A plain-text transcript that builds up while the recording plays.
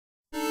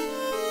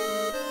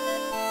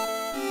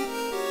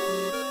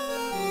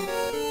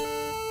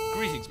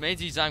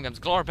matey, time comes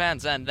color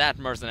pants, and that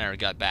mercenary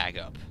got back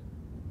up.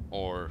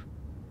 Or...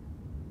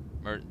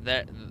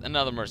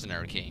 another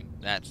mercenary came.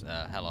 That's,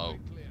 hello.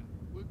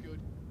 We're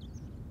good.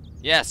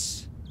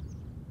 Yes!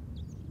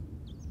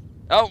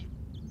 Oh!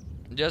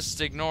 Just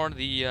ignore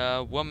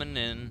the, woman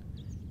in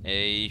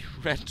a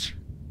red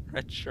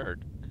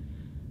shirt.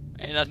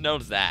 I did not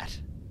notice that.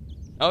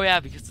 Oh yeah,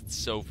 because it's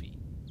Sophie.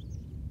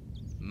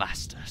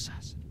 Master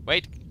Assassin.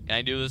 Wait, can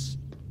I do this?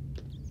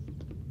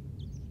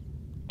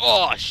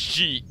 Oh,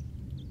 shit!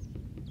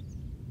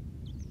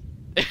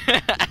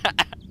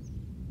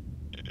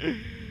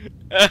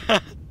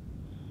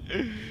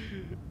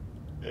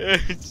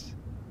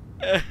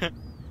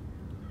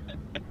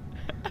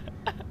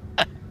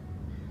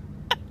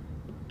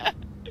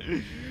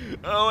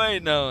 Oh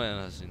wait,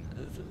 no.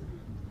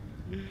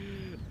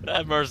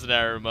 That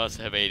mercenary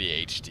must have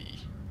ADHD.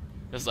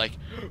 It's like,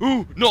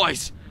 ooh,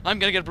 noise! I'm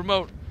gonna get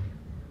promoted.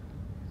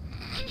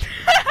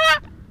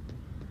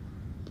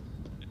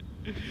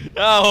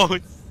 No,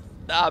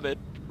 stop it,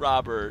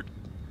 Robert.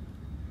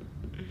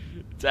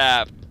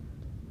 Tap.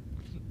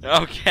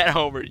 Oh, get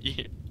over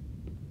here.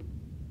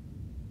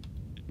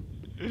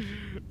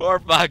 For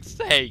fuck's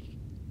sake.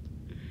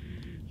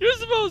 You're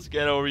supposed to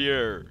get over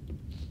here.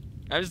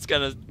 I'm just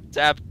gonna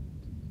tap.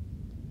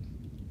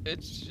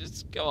 It's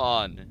just, come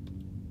on.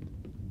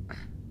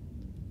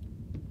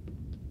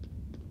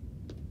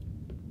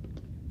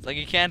 It's like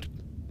you can't.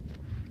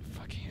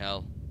 Fucking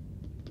hell.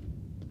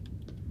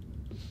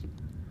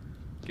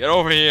 Get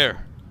over here.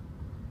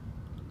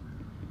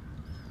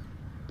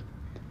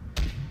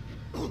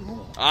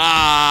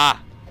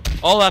 Ah!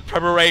 All that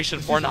preparation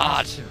for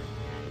naught.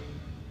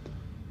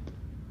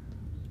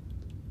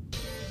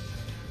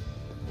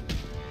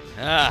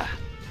 Ah.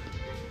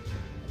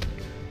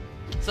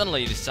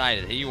 Suddenly you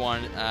decided he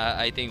wanted,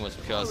 I think it was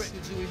because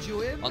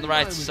on the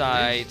right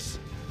side,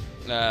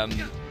 on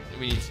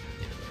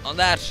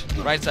that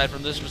right side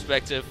from this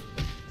perspective,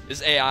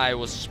 this AI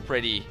was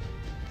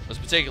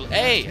particular.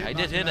 Hey, I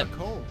did hit him.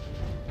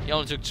 He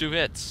only took 2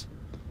 hits.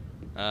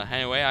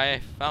 Anyway,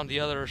 I found the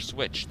other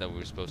switch that we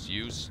were supposed to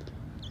use.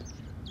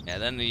 Yeah,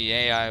 then the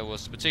AI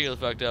was particularly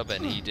fucked up,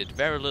 and he did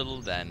very little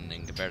then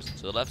in comparison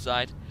to the left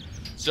side.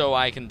 So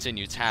I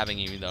continued tabbing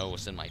even though it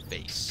was in my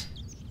face.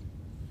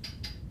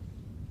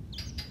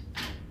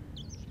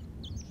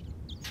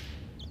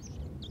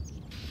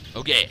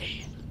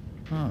 Okay.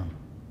 Huh.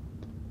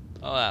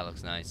 Oh, that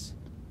looks nice.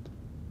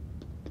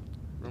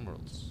 Room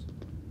rules.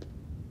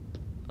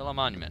 Pillar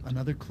monument.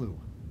 Another clue.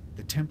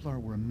 The Templar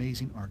were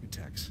amazing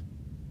architects.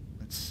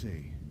 Let's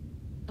see.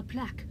 A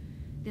plaque.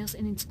 There's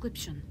an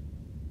inscription.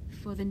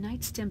 For the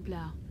Knights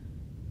Templar,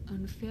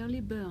 unfairly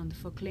burned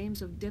for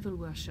claims of devil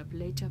worship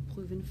later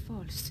proven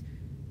false.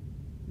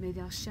 May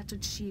their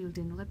shattered shield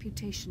and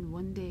reputation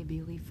one day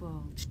be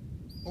reforged.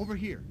 Over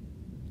here.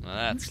 Well,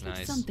 that's Looks like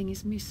nice. something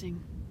is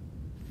missing.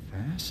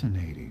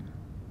 Fascinating.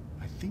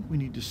 I think we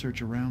need to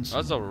search around some.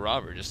 That's over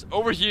Robert. Just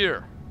over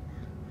here.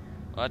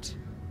 What?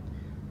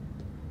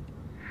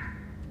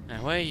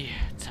 Anyway,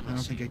 I don't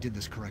think I did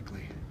this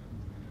correctly.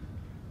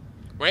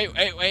 Wait.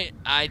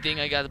 I think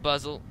I got the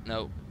puzzle.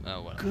 No.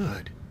 Oh, whatever.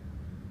 Good.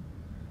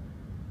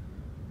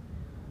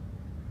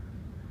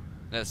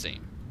 Let's see.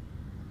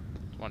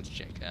 Just wanted to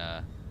check.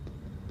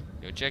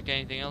 You check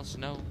anything else?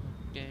 No.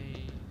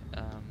 Okay.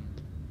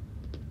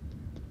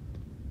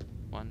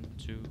 1,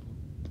 2.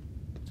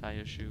 Tie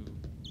your shoe.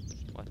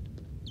 What?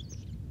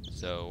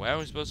 So where are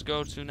we supposed to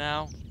go to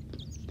now?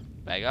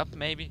 Back up,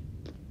 maybe.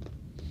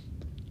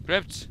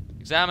 Crypt.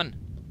 Examine.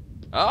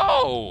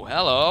 Oh,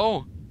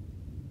 hello.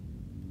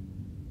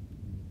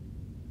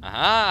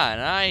 Aha,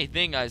 and I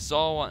think I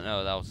saw one.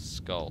 No, that was a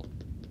skull.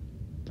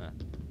 Huh.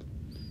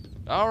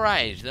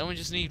 Alright, then we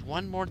just need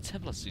one more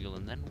Templar seal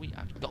and then we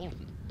are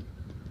golden.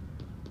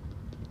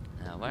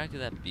 Now, where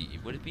could that be?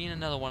 Would it be in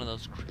another one of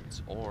those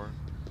crypts? Or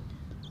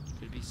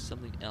could it be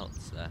something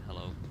else?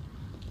 Hello.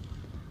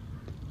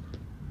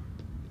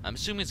 I'm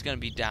assuming it's gonna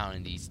be down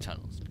in these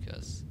tunnels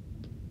because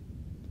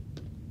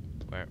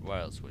where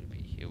else would it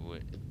be? It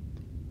would.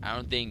 I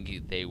don't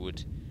think they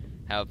would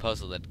have a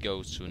puzzle that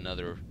goes to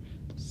another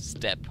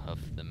step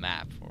of the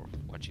map, or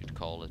what you'd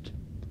call it.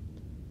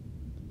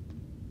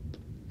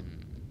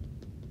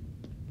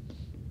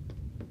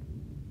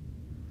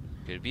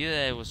 Could it be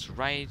that it was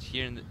right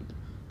here in the...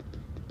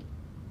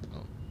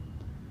 Well,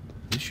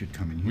 This should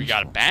come in useful. we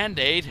got a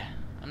band-aid.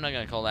 I'm not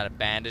gonna call that a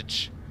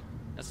bandage.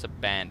 That's a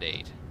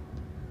band-aid.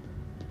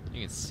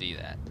 You can see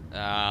that.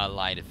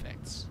 Light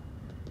effects.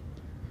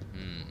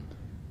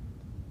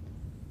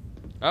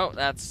 Oh,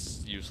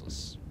 that's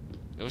useless.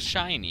 It was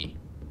shiny.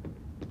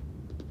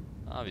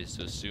 Obvious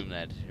to assume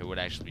that it would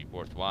actually be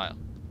worthwhile.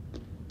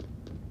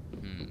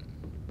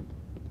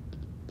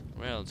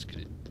 Where else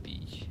could it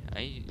be?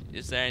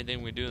 Is there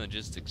anything we're doing that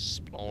just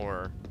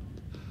explore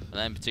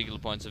and particular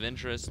points of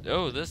interest?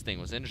 Oh, this thing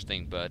was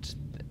interesting, but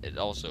it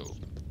also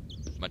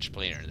much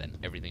plainer than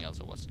everything else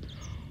it was.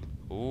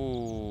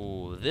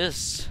 Ooh,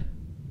 this.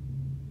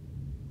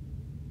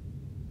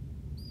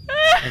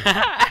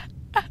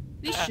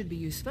 This should be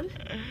useful.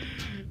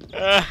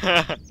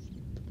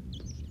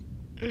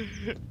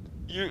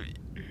 You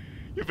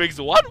fixed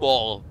one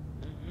wall,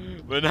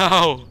 but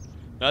no,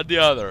 not the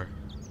other.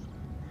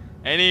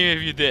 And even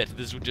if you did,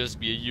 this would just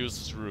be a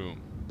useless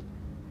room.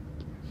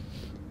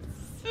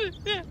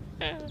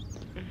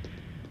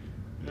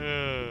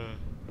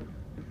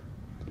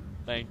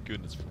 Thank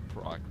goodness for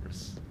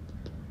progress.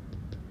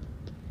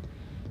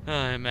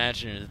 I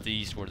imagine that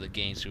these were the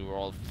games we were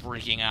all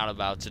freaking out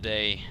about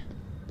today.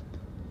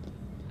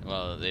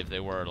 Well, if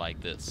they were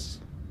like this.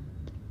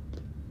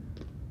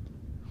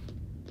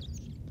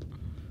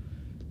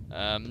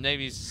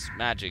 Maybe it's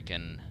magic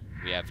and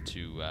we have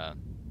to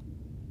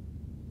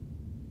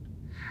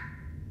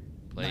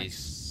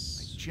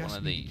place one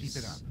of these.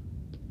 Keep it up.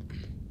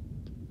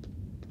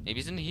 Maybe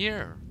it's in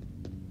here.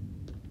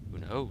 Who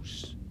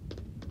knows?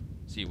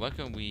 See, what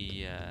can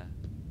we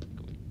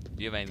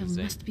do you have anything to say?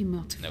 There must be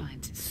more to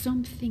find.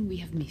 Something we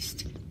have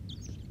missed.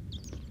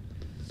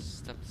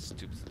 Stop the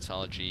stupid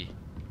tautology.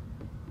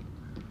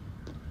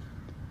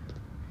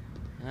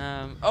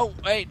 Oh,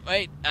 wait.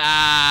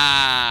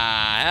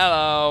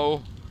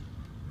 Hello.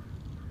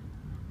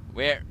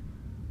 Where?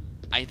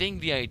 I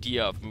think the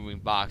idea of moving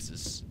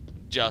boxes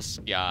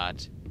just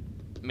got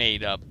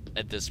made up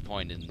at this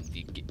point in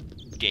the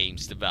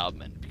game's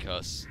development,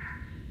 because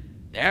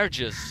they're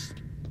just...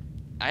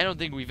 I don't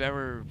think we've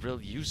ever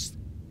really used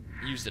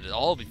it at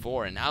all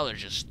before, and now they're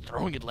just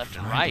throwing it left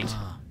and right.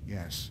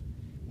 Yes.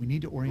 We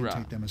need to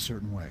orientate them a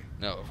certain way.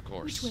 No, of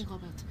course. Which way,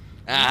 Robert?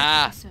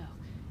 Ah! So,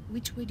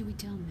 which way do we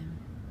tell them?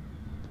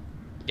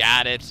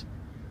 Got it.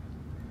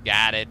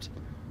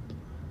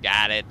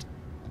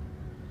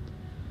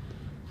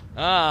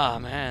 Ah,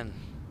 man.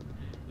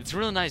 It's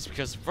really nice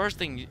because the first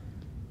thing...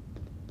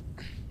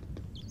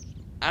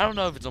 I don't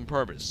know if it's on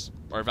purpose,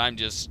 or if I'm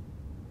just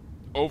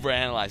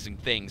overanalyzing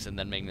things and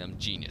then making them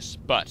genius,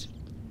 but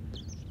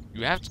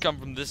you have to come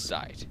from this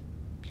side,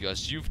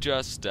 because you've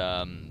just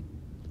opened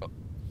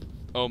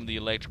the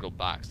electrical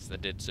box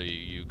that did so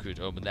you could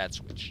open that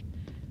switch.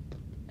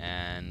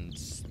 And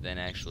then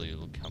actually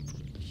it'll come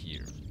from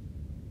here.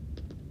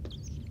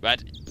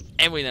 But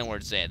anyway, then we're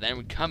to say it. Then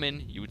we come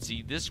in, you would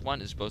see this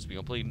one is supposed to be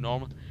completely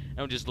normal, and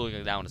we're just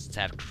looking down, it's a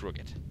tad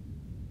crooked.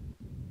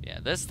 Yeah,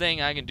 this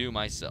thing I can do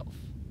myself.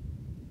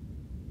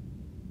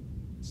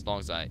 As long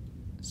as I...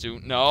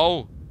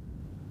 No!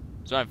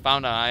 So I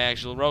found out I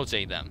actually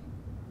rotate them.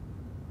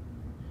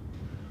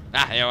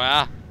 Ah, here we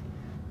are.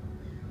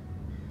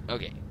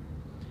 Okay.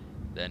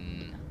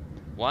 Then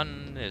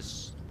one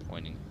is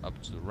pointing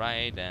up to the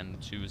right,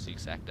 and two is the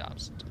exact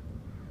opposite.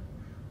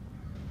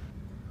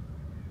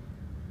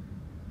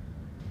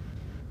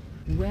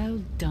 Well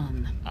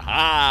done.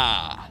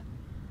 Aha!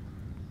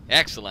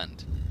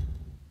 Excellent.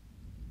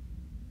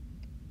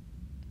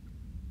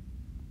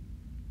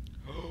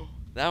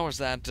 That was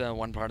that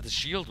one part of the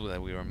shield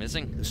that we were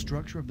missing. The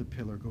structure of the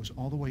pillar goes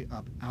all the way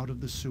up out of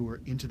the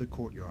sewer into the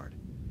courtyard.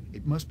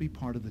 It must be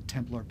part of the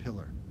Templar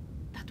pillar.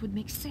 That would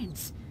make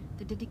sense.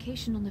 The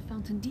dedication on the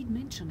fountain did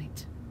mention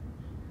it.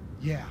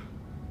 Yeah.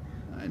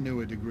 I knew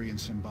a degree in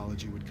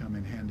symbology would come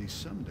in handy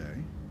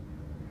someday.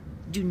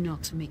 Do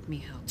not make me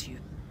hurt you.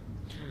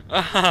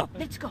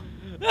 Let's go.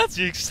 That's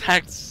the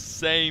exact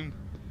same...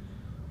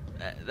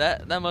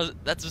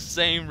 That's the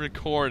same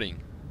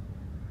recording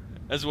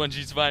as when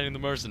she's fighting the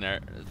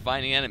mercenary,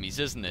 fighting enemies,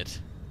 isn't it?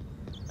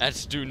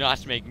 That's do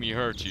not make me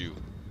hurt you.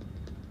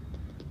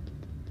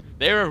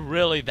 They were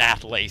really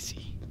that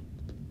lazy.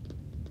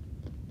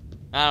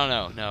 I don't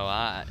know. No,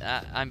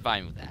 I'm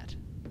fine with that.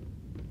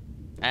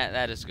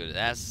 That is good.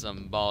 That's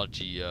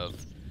symbology of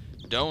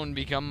don't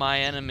become my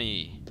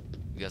enemy,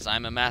 because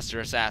I'm a master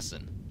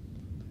assassin.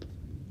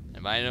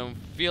 If I don't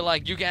feel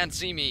like you can't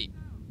see me.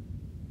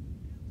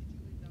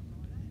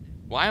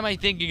 Why am I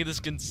thinking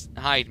this can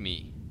hide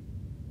me?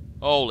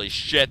 Holy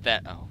shit,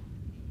 that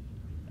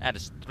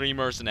is 3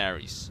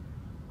 mercenaries.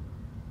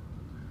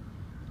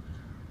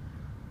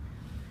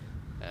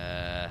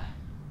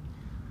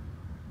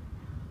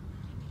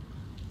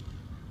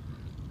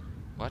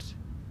 What?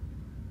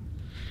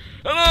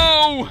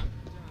 Hello!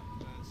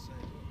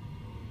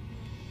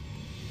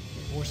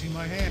 Forcing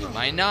my hand.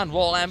 My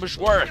non-wall ambush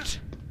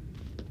worked.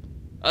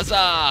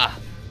 Huzzah!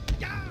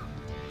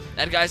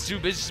 That guy's too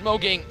busy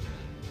smoking.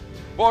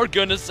 For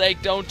goodness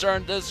sake, don't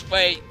turn this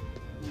way.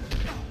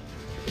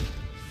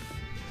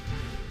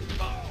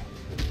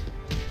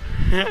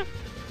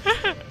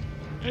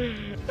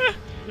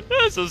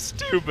 That's so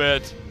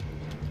stupid.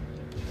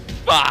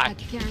 Fuck.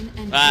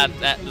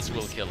 This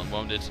will kill him,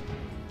 won't it?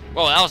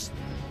 Well, that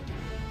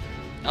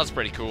was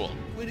pretty cool.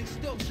 When it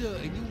stops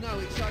hurting, you know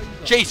it's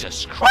over.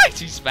 Jesus Christ,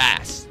 he's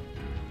fast.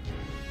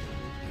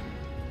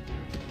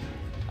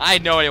 I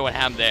had no idea what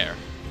happened there.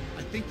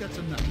 I think that's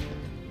enough.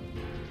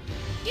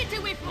 Get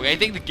away from Okay, I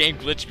think the game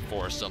glitched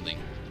before or something.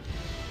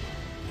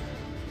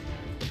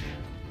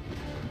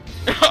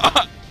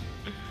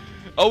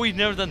 Oh, we've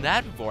never done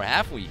that before,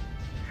 have we?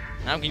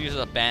 Now we can use it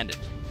as a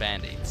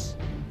band-aids.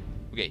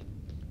 Okay,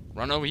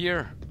 run over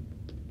here.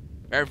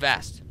 Very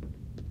fast.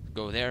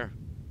 Go there.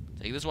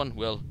 Take this one.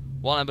 We'll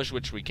wall ambush,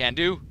 which we can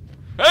do.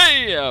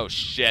 Hey! Oh,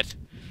 shit.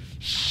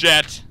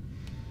 Shit.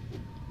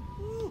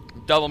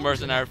 Double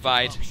mercenary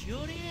fight.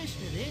 Sure he is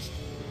for this.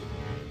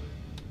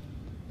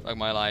 Fuck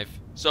my life.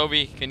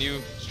 Sophie, can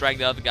you strike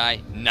the other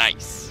guy?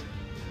 Nice.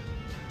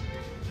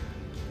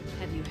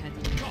 Have you had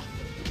enough?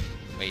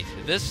 Wait,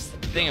 this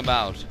thing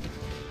about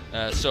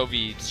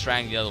Sophie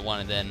striking the other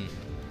one and then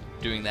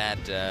doing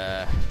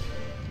that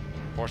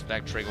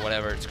horseback trick or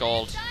whatever it's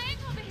called,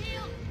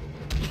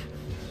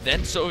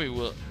 then Sophie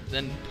will,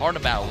 then part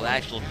of the battle will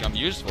actually become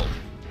useful.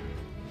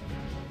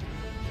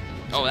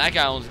 Oh, that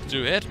guy only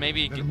two hit.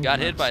 Maybe he got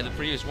hit by the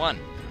previous one.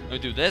 We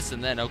do this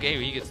and then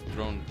okay, he gets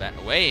thrown back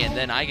away and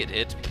then I get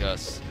hit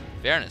because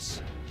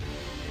fairness.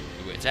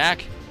 Do we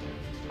attack?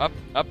 Up,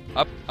 up,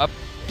 up, up.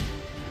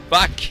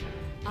 Fuck!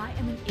 I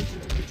am an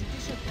agent of the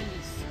judicial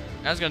police.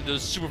 I was gonna do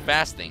this super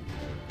fast thing.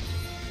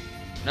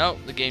 No,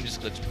 the game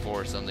just glitched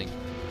before or something.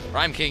 Or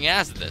I'm kicking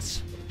ass at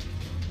this.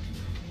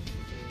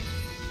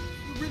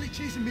 You're really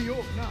chasing me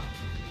off now.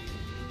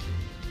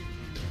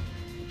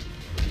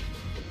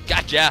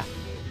 Gotcha!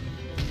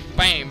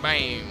 Bam,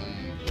 bam!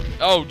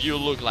 Oh, you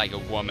look like a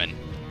woman.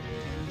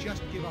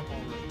 Just give up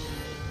already.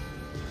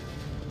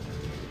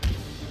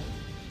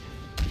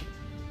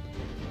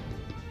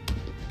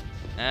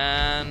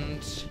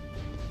 And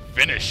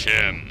finish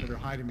him. Better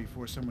hide him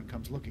before someone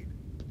comes looking.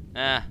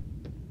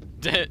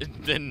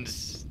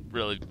 Didn't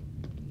really.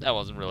 That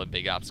wasn't really a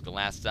big obstacle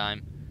last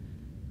time.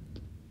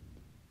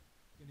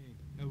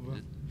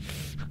 Over.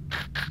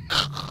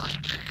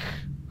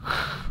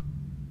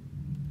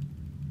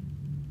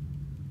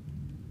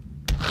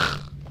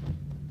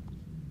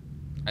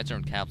 I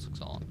turned caps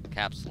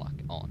lock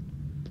on.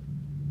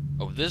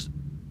 Oh, this.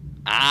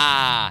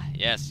 Ah,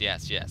 yes,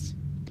 yes, yes.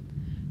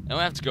 Now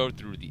I have to go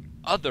through the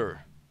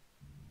other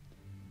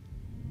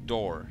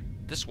door.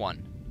 This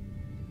one.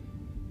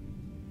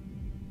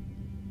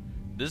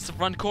 This is the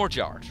front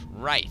courtyard,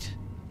 right?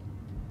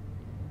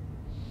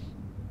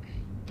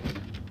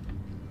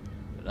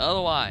 But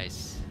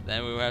otherwise,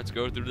 then we would have to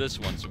go through this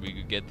one so we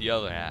could get the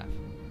other half.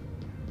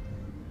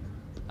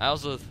 I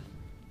also.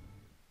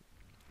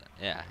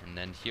 Yeah, and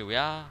then here we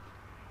are.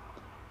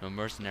 No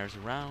mercenaries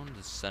around.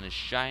 The sun is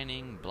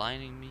shining,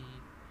 blinding me.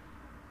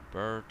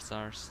 Birds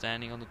are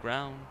standing on the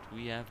ground.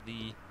 We have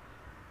the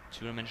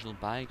two-dimensional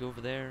bike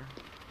over there.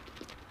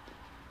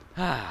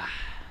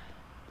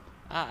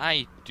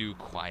 I do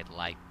quite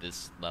like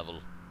this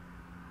level.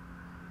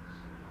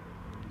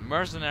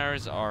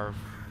 Mercenaries are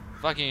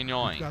fucking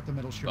annoying. We've got the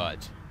metal but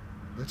shards.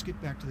 Let's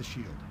get back to the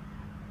shield.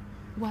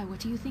 Why,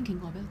 what are you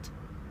thinking, Robert?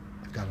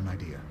 I've got an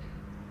idea.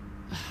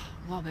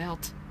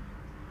 Robert.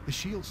 The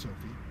shield, Sophie.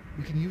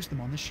 We can use them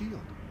on the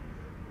shield.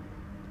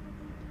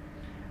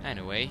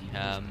 anyway,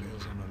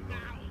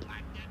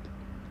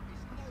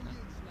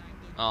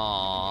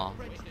 aww.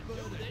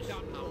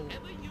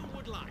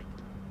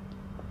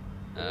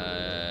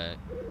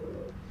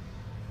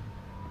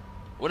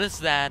 What is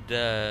that,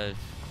 at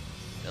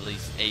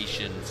least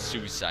Asian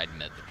suicide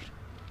method?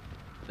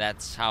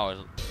 That's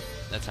how,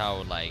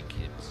 like,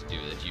 it's do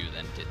that you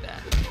then did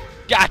that.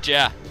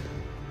 Gotcha!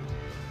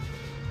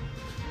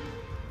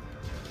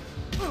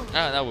 Oh,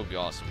 that would be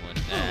awesome when,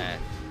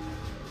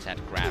 it's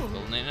had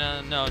graphical.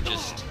 No,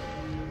 just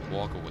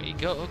walk away.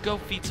 Go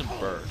feed some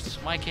birds.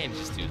 Why can't you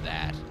just do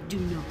that? Do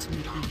not make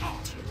me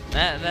hurt you.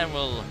 Then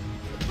we'll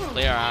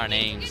clear our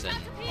names and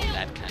all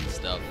that kind of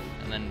stuff.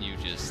 And then you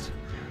just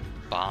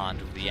bond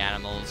with the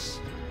animals.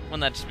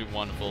 Wouldn't that just be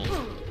wonderful?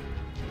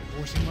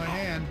 Forcing my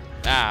hand.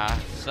 Ah,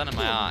 sun in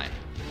my eye.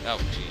 Oh,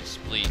 jeez.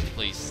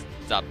 Please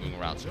stop moving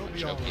around so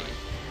much. Okay.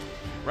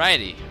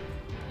 Righty.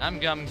 I'm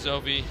coming,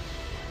 Sophie.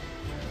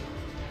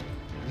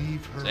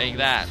 Leave her. Take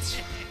that.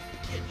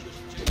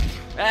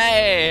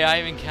 Hey, I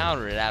even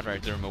countered it after I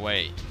threw him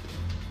away.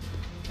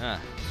 Huh.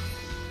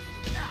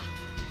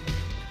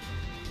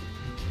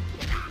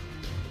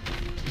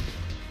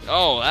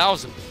 Oh, that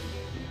was a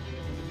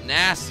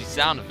nasty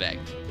sound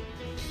effect.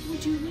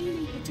 Would you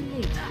really hit a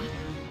lady?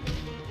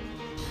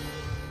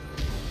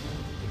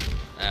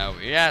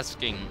 You're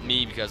asking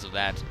me because of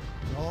that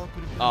It all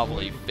could have been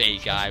awfully avoided.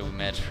 fake guy we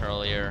met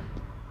earlier.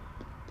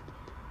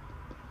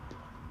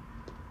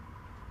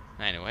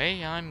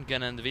 Anyway, I'm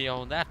gonna end the video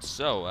on that,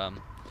 so,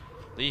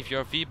 leave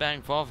your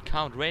feedback for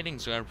comment rating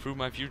so I improve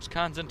my future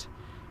content.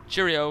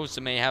 Cheerios,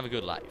 and may have a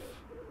good life.